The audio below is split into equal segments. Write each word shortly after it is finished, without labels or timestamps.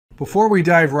Before we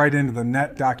dive right into the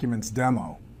NetDocuments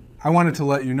demo, I wanted to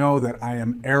let you know that I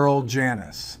am Errol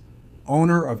Janusz,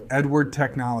 owner of Edward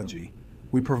Technology.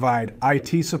 We provide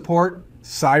IT support,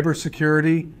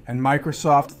 cybersecurity, and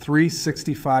Microsoft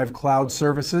 365 cloud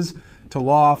services to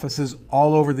law offices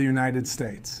all over the United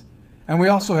States. And we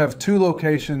also have 2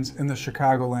 locations in the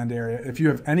Chicagoland area. If you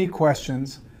have any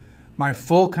questions, my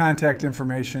full contact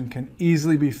information can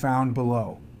easily be found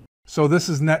below. So this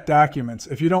is NetDocuments.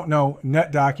 If you don't know,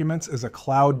 NetDocuments is a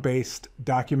cloud-based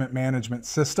document management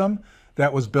system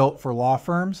that was built for law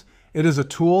firms. It is a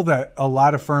tool that a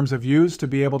lot of firms have used to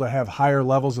be able to have higher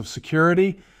levels of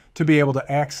security, to be able to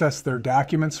access their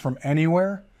documents from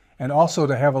anywhere, and also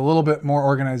to have a little bit more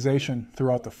organization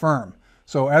throughout the firm.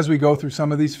 So as we go through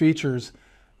some of these features,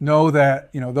 know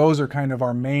that those are kind of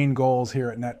our main goals here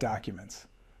at NetDocuments.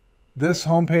 This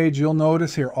homepage, you'll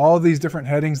notice here, all of these different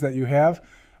headings that you have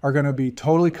are going to be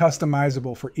totally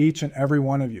customizable for each and every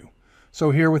one of you. So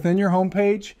here within your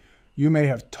homepage, you may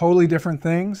have totally different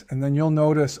things, and then you'll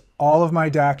notice all of my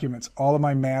documents, all of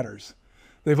my matters.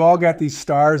 They've all got these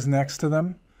stars next to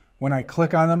them. When I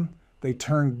click on them, they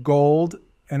turn gold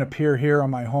and appear here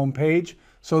on my homepage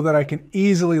so that I can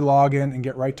easily log in and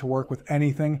get right to work with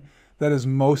anything that is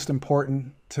most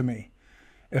important to me.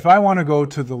 If I want to go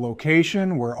to the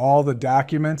location where all the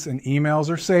documents and emails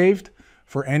are saved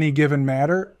for any given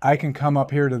matter, I can come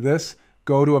up here to this,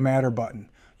 go to a matter button.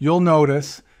 You'll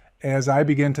notice as I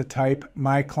begin to type,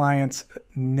 my client's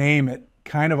name, it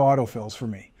kind of autofills for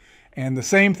me. And the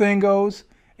same thing goes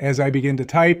as I begin to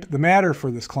type the matter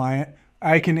for this client.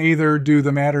 I can either do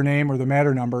the matter name or the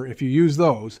matter number if you use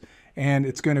those, and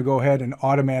it's going to go ahead and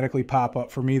automatically pop up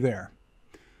for me there.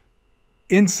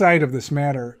 Inside of this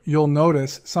matter, you'll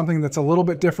notice something that's a little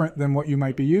bit different than what you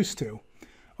might be used to.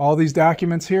 All these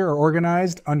documents here are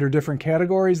organized under different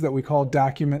categories that we call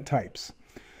document types.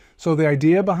 So the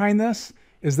idea behind this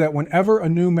is that whenever a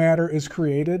new matter is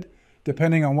created,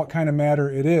 depending on what kind of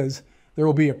matter it is, there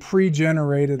will be a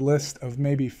pre-generated list of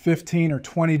maybe 15 or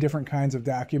 20 different kinds of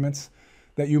documents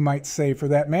that you might save for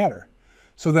that matter.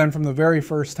 So then from the very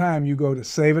first time you go to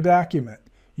save a document,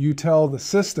 you tell the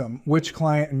system which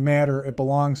client and matter it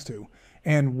belongs to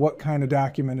and what kind of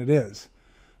document it is.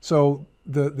 So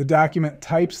the document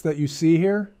types that you see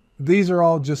here, these are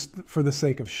all just for the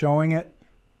sake of showing it.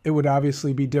 It would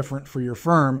obviously be different for your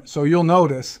firm. So you'll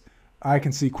notice I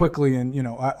can see quickly in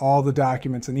all the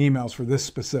documents and emails for this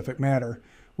specific matter,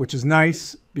 which is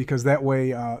nice because that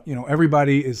way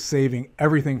everybody is saving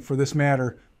everything for this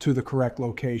matter to the correct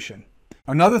location.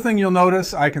 Another thing you'll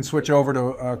notice, I can switch over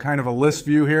to kind of a list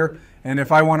view here, and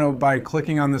if I want to, by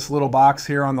clicking on this little box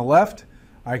here on the left,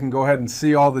 I can go ahead and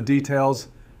see all the details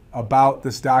about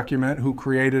this document, who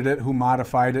created it, who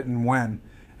modified it, and when.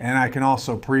 And I can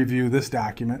also preview this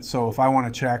document. So if I want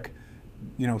to check,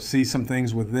 see some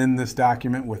things within this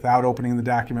document without opening the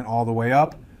document all the way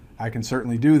up, I can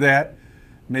certainly do that.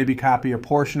 Maybe copy a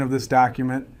portion of this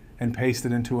document and paste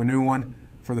it into a new one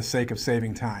for the sake of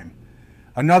saving time.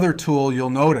 Another tool you'll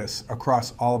notice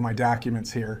across all of my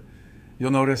documents here,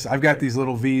 you'll notice I've got these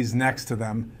little V's next to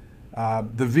them.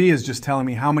 The V is just telling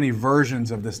me how many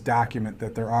versions of this document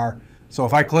that there are. So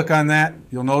if I click on that,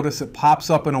 you'll notice it pops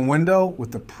up in a window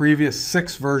with the previous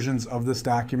 6 versions of this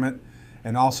document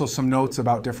and also some notes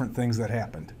about different things that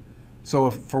happened. So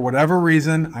if for whatever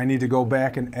reason I need to go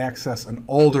back and access an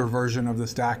older version of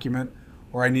this document,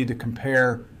 or I need to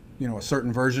compare a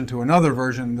certain version to another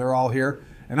version, they're all here.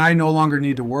 And I no longer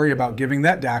need to worry about giving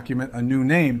that document a new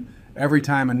name every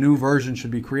time a new version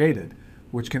should be created,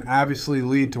 which can obviously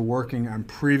lead to working on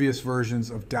previous versions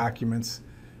of documents.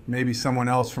 Maybe someone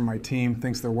else from my team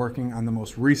thinks they're working on the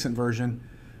most recent version,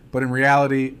 but in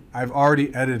reality, I've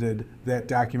already edited that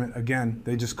document again.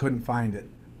 They just couldn't find it.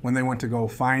 When they went to go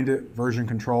find it, version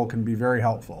control can be very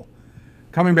helpful.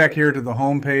 Coming back here to the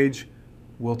home page,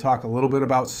 we'll talk a little bit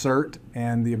about CERT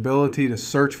and the ability to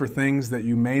search for things that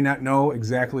you may not know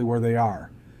exactly where they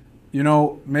are.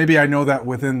 Maybe I know that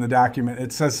within the document.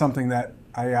 It says something that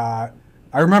I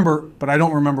remember, but I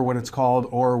don't remember what it's called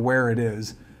or where it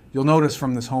is. You'll notice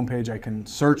from this homepage I can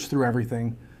search through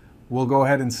everything. We'll go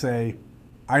ahead and say,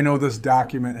 I know this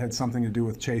document had something to do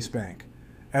with Chase Bank.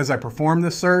 As I perform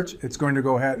this search, it's going to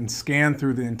go ahead and scan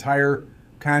through the entire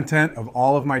content of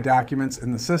all of my documents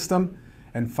in the system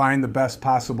and find the best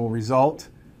possible result.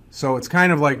 So it's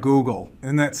kind of like Google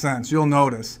in that sense. You'll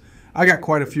notice I got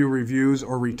quite a few reviews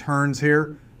or returns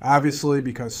here, obviously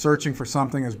because searching for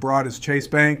something as broad as Chase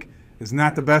Bank is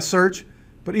not the best search,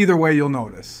 but either way you'll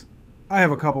notice. I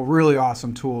have a couple really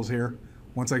awesome tools here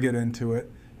once I get into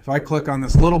it. If I click on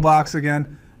this little box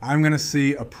again, I'm going to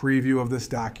see a preview of this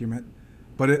document.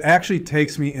 but it actually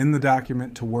takes me in the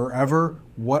document to wherever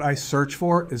what I search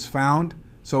for is found.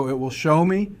 So it will show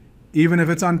me, even if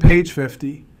it's on page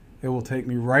 50, it will take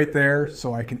me right there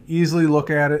so I can easily look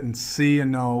at it and see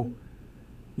and know,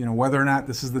 whether or not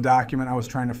this is the document I was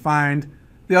trying to find.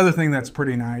 The other thing that's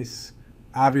pretty nice,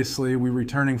 obviously, we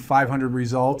returning 500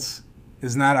 results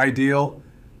is not ideal,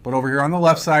 but over here on the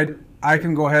left side, I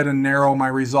can go ahead and narrow my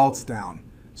results down.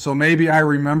 So maybe I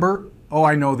remember,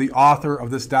 I know the author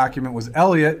of this document was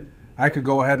Elliot. I could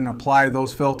go ahead and apply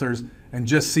those filters and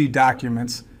just see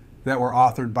documents that were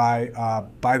authored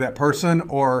by that person.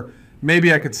 Or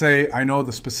maybe I could say, I know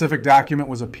the specific document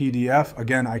was a PDF.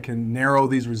 Again, I can narrow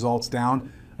these results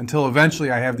down until eventually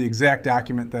I have the exact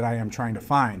document that I am trying to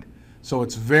find. So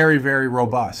it's very, very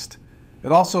robust.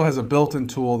 It also has a built-in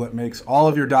tool that makes all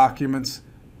of your documents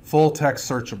full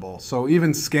text searchable. So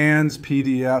even scans,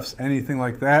 PDFs, anything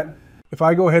like that. If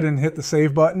I go ahead and hit the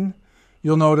save button,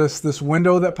 you'll notice this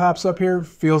window that pops up here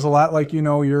feels a lot like,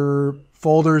 your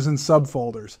folders and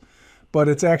subfolders, but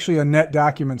it's actually a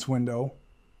NetDocuments window.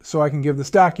 So I can give this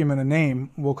document a name.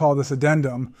 We'll call this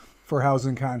addendum for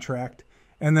housing contract.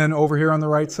 And then over here on the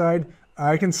right side,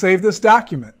 I can save this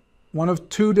document one of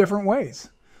two different ways.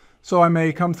 So I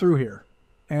may come through here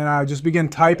and I just begin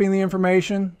typing the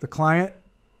information, the client,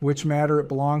 which matter it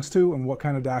belongs to, and what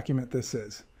kind of document this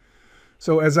is.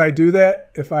 So as I do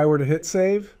that, if I were to hit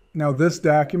save, now this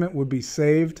document would be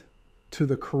saved to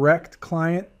the correct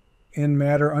client in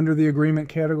matter under the agreement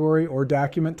category or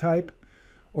document type,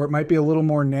 or it might be a little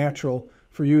more natural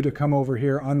for you to come over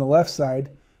here on the left side.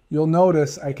 You'll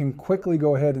notice I can quickly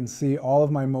go ahead and see all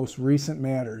of my most recent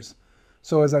matters.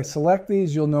 So as I select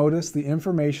these, you'll notice the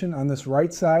information on this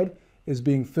right side is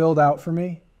being filled out for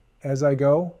me as I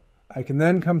go. I can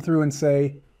then come through and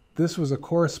say, this was a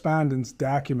correspondence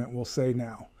document, we'll say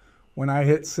now. When I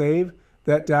hit save,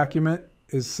 that document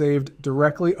is saved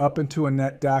directly up into a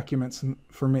NetDocuments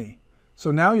for me.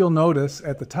 So now you'll notice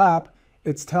at the top,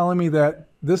 it's telling me that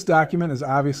this document is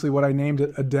obviously what I named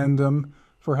it, addendum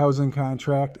for housing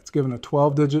contract. It's given a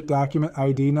 12-digit document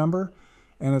ID number,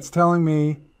 and it's telling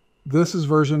me this is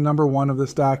version number 1 of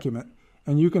this document.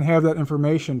 And you can have that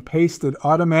information pasted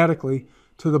automatically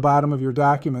to the bottom of your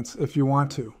documents if you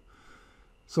want to.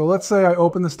 So let's say I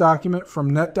open this document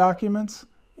from NetDocuments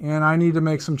and I need to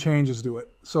make some changes to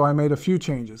it. So I made a few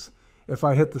changes. If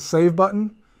I hit the save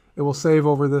button, it will save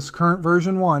over this current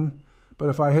version 1. But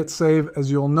if I hit save, as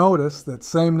you'll notice, that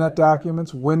same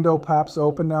NetDocuments window pops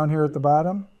open down here at the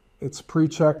bottom. It's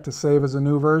pre-checked to save as a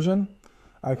new version.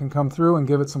 I can come through and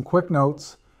give it some quick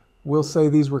notes. We'll say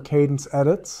these were Cadence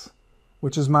edits,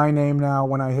 which is my name now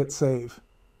when I hit save.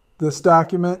 This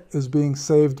document is being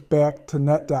saved back to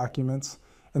NetDocuments,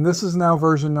 and this is now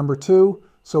version number 2,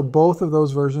 so both of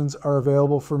those versions are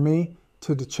available for me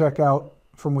to check out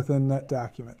from within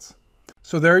NetDocuments.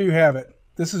 So there you have it.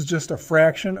 This is just a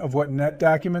fraction of what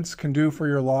NetDocuments can do for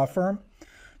your law firm.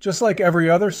 Just like every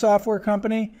other software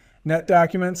company,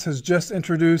 NetDocuments has just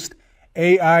introduced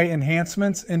AI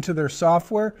enhancements into their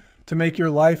software to make your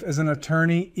life as an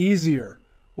attorney easier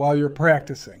while you're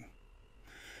practicing.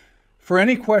 For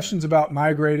any questions about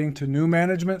migrating to new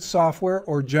management software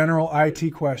or general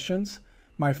IT questions,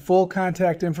 my full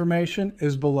contact information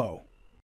is below.